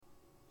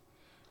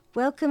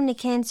Welcome to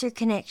Cancer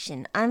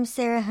Connection. I'm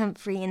Sarah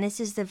Humphrey, and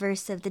this is the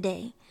verse of the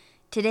day.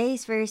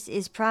 Today's verse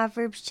is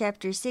Proverbs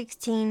chapter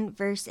 16,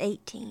 verse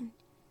 18.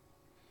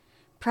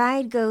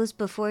 Pride goes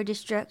before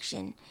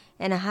destruction,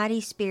 and a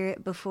haughty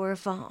spirit before a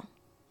fall.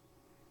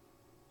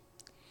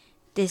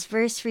 This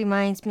verse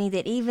reminds me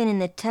that even in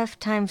the tough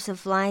times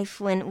of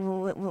life,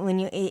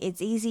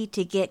 it's easy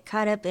to get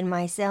caught up in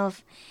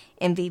myself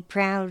and be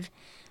proud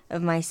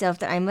of myself,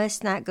 that I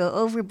must not go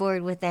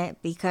overboard with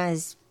that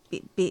because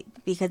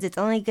it's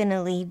only going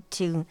to lead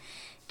to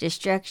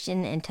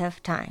destruction and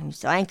tough times.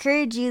 So I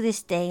encourage you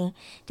this day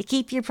to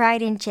keep your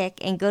pride in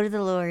check and go to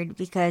the Lord,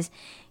 because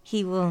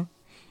He will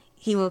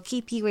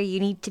keep you where you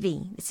need to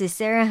be. This is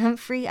Sarah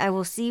Humphrey. I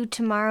will see you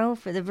tomorrow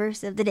for the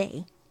verse of the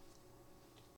day.